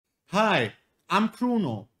Hi, I'm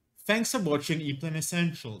Kruno. Thanks for watching EPLAN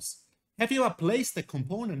Essentials. Have you placed a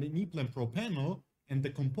component in EPLAN Pro Panel and the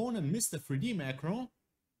component missed a 3D macro?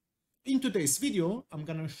 In today's video, I'm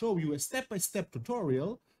gonna show you a step-by-step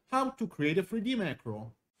tutorial how to create a 3D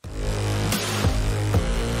macro.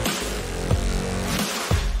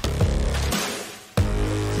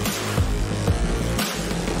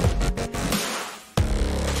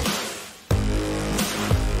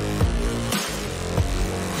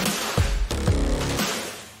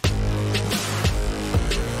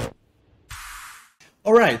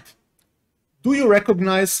 Alright, do you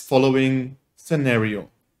recognize following scenario?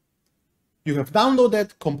 You have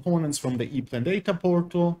downloaded components from the EPLAN data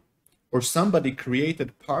portal, or somebody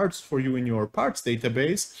created parts for you in your parts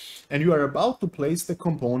database, and you are about to place the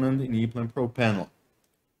component in EPLAN Pro Panel.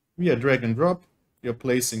 Via drag and drop, you're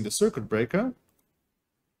placing the circuit breaker,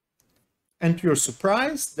 and to your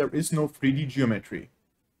surprise, there is no 3D geometry.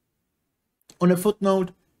 On a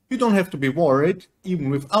footnote, you don't have to be worried. Even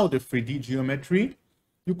without a 3D geometry,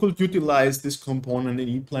 you could utilize this component in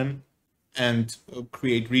EPLAN and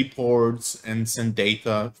create reports and send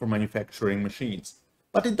data for manufacturing machines.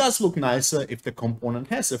 But it does look nicer if the component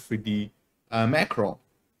has a 3D macro.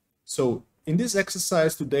 So in this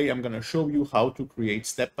exercise today, I'm going to show you how to create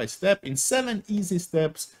step by step in 7 easy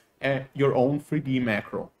steps your own 3D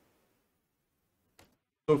macro.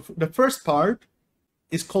 So the first part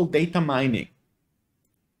is called data mining.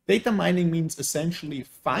 Data mining means essentially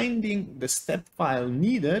finding the step file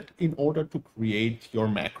needed in order to create your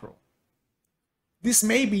macro. This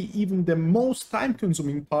may be even the most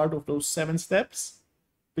time-consuming part of those 7 steps,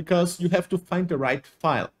 because you have to find the right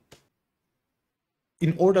file.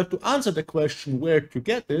 In order to answer the question where to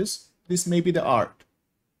get this may be the art.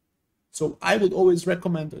 So I would always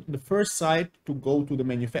recommend at the first site to go to the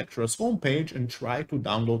manufacturer's homepage and try to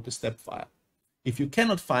download the step file. If you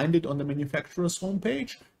cannot find it on the manufacturer's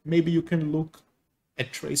homepage, maybe you can look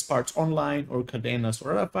at Trace Parts Online or Cadenas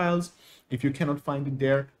or other files. If you cannot find it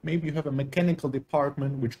there, maybe you have a mechanical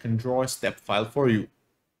department which can draw a step file for you.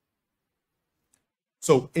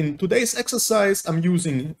 So in today's exercise, I'm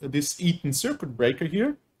using this Eaton circuit breaker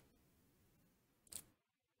here.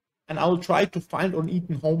 And I'll try to find on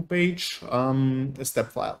Eaton homepage a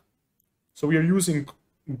step file. So we are using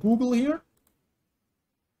Google here.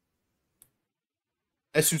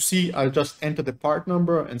 As you see, I just enter the part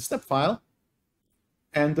number and step file.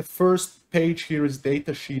 And the first page here is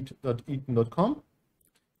datasheet.eaton.com.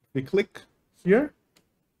 We click here.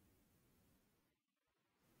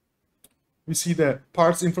 We see the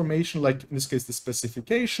parts information, like in this case, the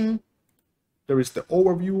specification. There is the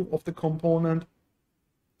overview of the component.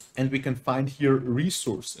 And we can find here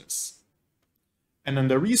resources. And then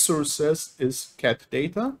the resources is CAD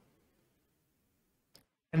data.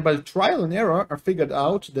 And by trial and error, I figured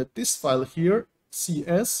out that this file here,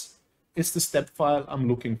 CS, is the step file I'm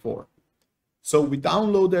looking for. So we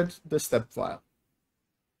downloaded the step file.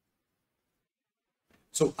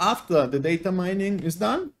 So after the data mining is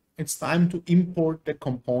done, it's time to import the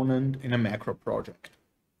component in a macro project.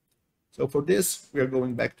 So for this, we are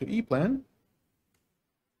going back to EPLAN.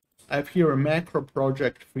 I have here a macro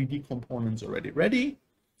project 3D components already ready.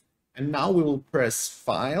 And now we will press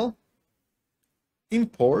File,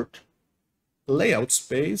 Import, Layout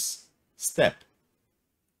Space, Step.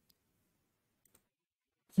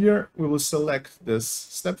 Here we will select this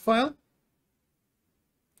step file.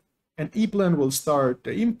 And EPLAN will start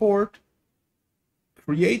the import,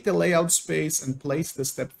 create the layout space, and place the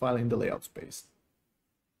step file in the layout space.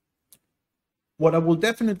 What I will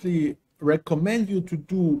definitely recommend you to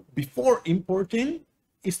do before importing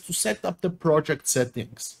is to set up the project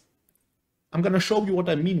settings. I'm going to show you what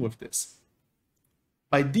I mean with this.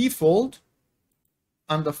 By default,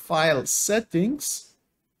 under File Settings,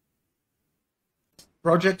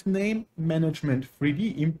 Project Name, Management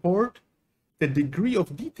 3D Import, the degree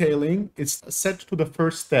of detailing is set to the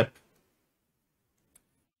first step.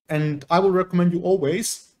 And I will recommend you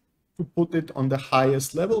always to put it on the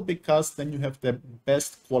highest level, because then you have the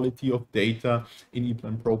best quality of data in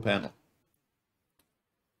EPLAN Pro Panel.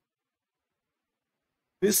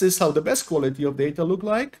 This is how the best quality of data look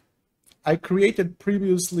like. I created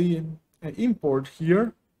previously an import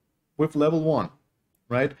here with level 1,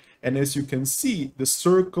 right? And as you can see, the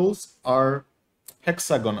circles are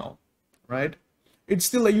hexagonal, right? It's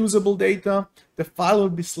still a usable data. The file will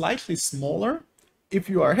be slightly smaller. If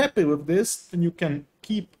you are happy with this, then you can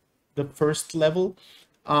keep the first level.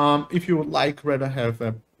 If you would like rather have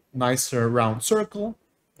a nicer round circle,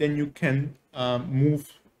 then you can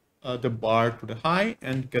move the bar to the high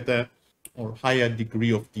and get a higher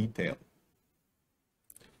degree of detail.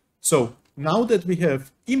 So now that we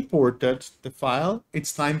have imported the file,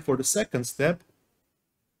 it's time for the second step,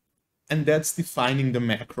 and that's defining the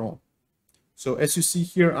macro. So as you see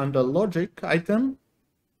here under logic item,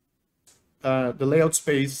 the layout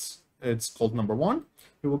space, it's called number 1.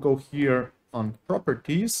 We will go here on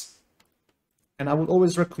properties, and I would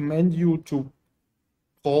always recommend you to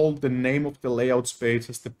call the name of the layout space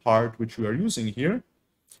as the part which we are using here.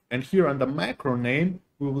 And here under macro name,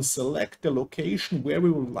 we will select the location where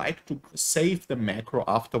we would like to save the macro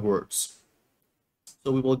afterwards.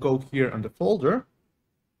 So we will go here on the folder,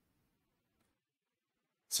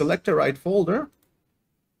 select the right folder.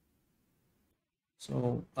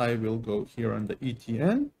 So I will go here on the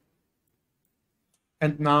ETN,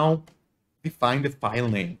 and now define the file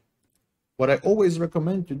name. What I always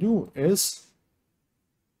recommend to do is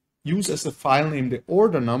use as a file name the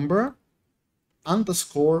order number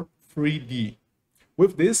underscore 3D.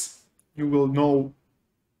 With this, you will know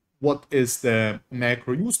what is the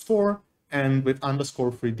macro used for, and with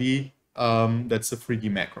underscore 3D, that's a 3D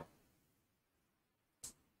macro.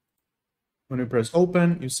 When we press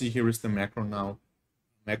open, you see here is the macro now,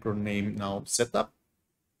 macro name now set up,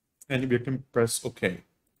 and we can press OK.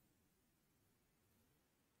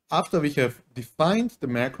 After we have defined the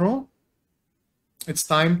macro, it's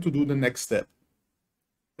time to do the next step.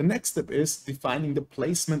 The next step is defining the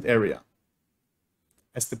placement area.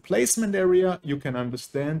 As the placement area, you can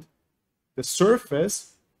understand the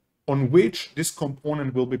surface on which this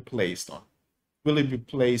component will be placed on. Will it be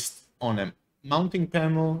placed on a mounting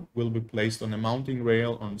panel? Will it be placed on a mounting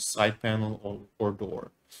rail, on a side panel, or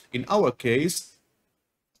door? In our case,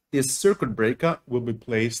 this circuit breaker will be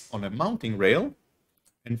placed on a mounting rail.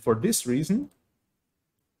 And for this reason,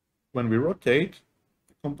 when we rotate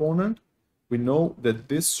the component, we know that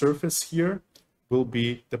this surface here will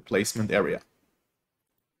be the placement area.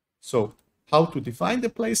 So how to define the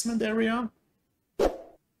placement area?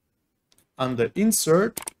 Under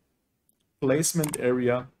Insert, Placement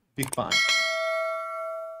Area Define.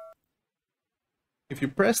 If you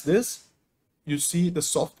press this, you see the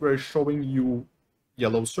software showing you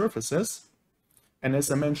yellow surfaces. And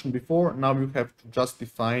as I mentioned before, now you have to just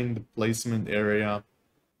define the placement area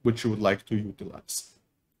which you would like to utilize.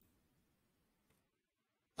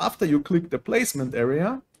 After you click the placement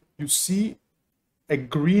area, you see a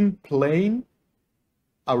green plane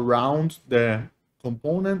around the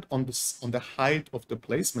component on the height of the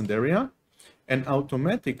placement area, and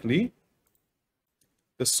automatically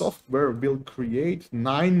the software will create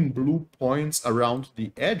 9 blue points around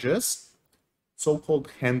the edges, so-called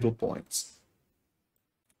handle points.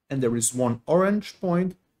 And there is one orange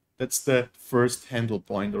point, that's the first handle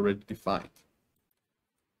point already defined.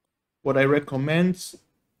 What I recommend,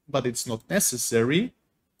 but it's not necessary,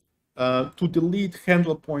 to delete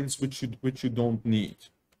handle points which you don't need,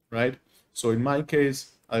 right? So in my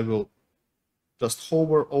case, I will just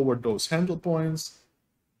hover over those handle points,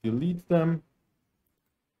 delete them,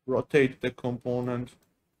 rotate the component to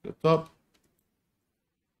the top,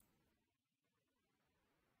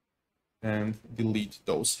 and delete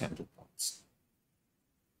those handle points.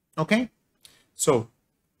 Okay, so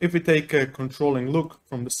if we take a controlling look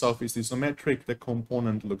from the southeast isometric, the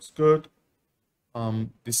component looks good.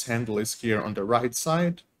 This handle is here on the right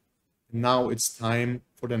side. Now it's time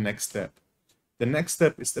for the next step. The next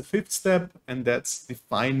step is the 5th step, and that's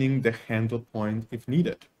defining the handle point if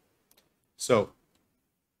needed. So,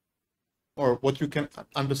 or what you can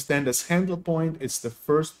understand as handle point is the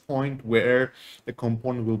first point where the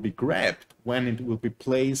component will be grabbed when it will be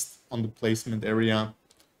placed on the placement area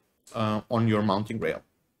on your mounting rail.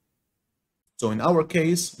 So in our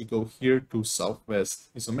case, we go here to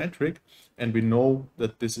southwest isometric, and we know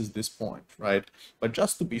that this is this point, right? But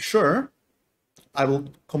just to be sure, I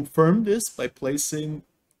will confirm this by placing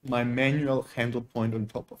my manual handle point on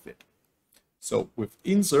top of it. So with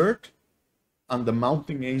Insert, under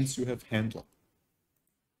mounting aids, you have handle.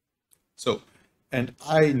 So, and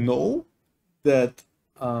I know that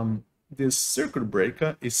this circuit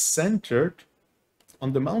breaker is centered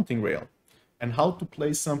on the mounting rail. And how to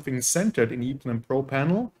place something centered in EPLAN Pro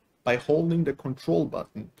Panel? By holding the control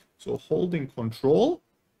button. So holding control,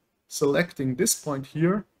 selecting this point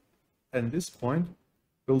here, and this point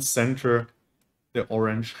will center the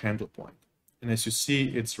orange handle point. And as you see,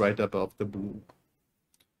 it's right above the blue.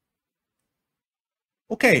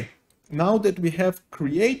 Okay, now that we have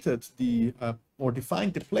created the, or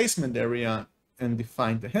defined the placement area and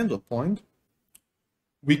defined the handle point,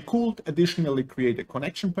 we could additionally create a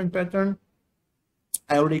connection point pattern.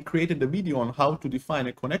 I already created a video on how to define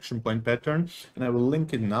a connection point pattern, and I will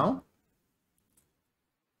link it now.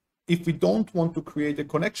 If we don't want to create a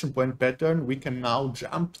connection point pattern, we can now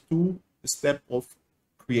jump to the step of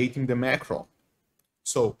creating the macro.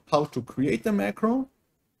 So how to create the macro?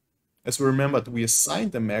 As we remembered, we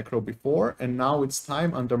assigned the macro before, and now it's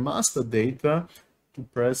time under master data to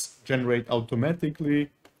press generate automatically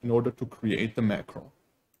in order to create the macro.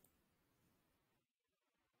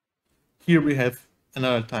 Here we have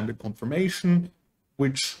another time the confirmation,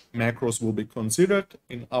 which macros will be considered.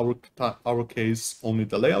 In our case, only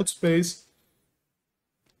the layout space.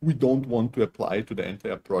 We don't want to apply to the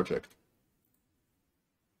entire project.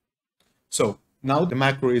 So now the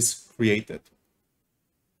macro is created.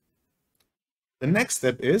 The next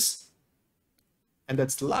step is, and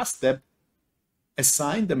that's the last step,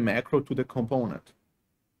 assign the macro to the component.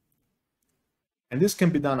 And this can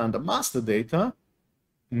be done under master data,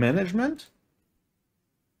 management.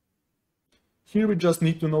 Here we just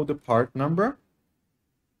need to know the part number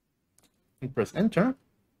and press enter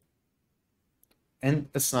and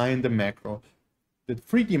assign the macro. The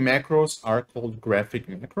 3D macros are called graphic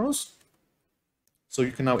macros. So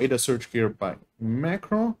you can now either search here by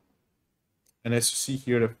macro, and as you see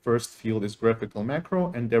here, the first field is graphical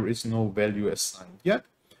macro, and there is no value assigned yet.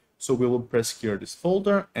 So we will press here this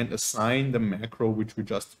folder and assign the macro which we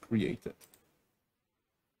just created.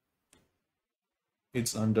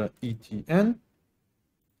 It's under ETN,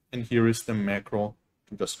 and here is the macro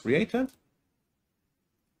we just created.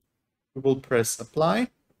 We will press apply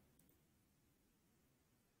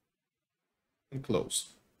and close.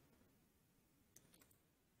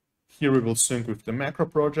 Here we will sync with the macro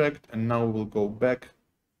project, and now we will go back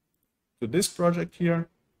to this project here.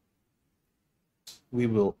 We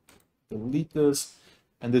will delete this,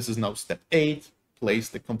 and this is now step 8, place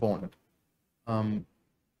the component.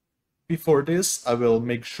 Before this, I will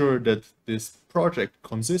make sure that this project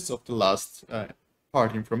consists of the last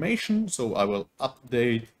part information, so I will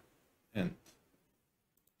update and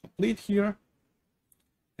complete here.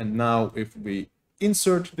 And now if we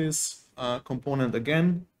insert this component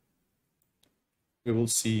again, we will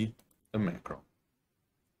see the macro.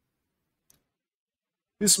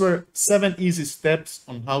 These were 7 easy steps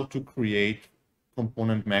on how to create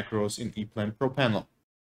component macros in EPLAN Pro Panel.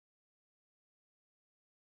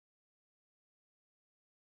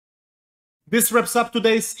 This wraps up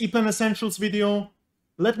today's EPLAN Essentials video.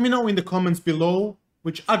 Let me know in the comments below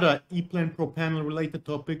which other EPLAN Pro Panel related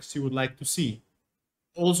topics you would like to see.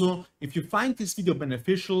 Also, if you find this video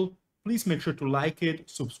beneficial, please make sure to like it,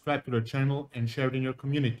 subscribe to the channel, and share it in your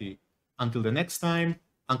community. Until the next time,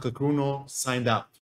 Uncle Kruno signed out.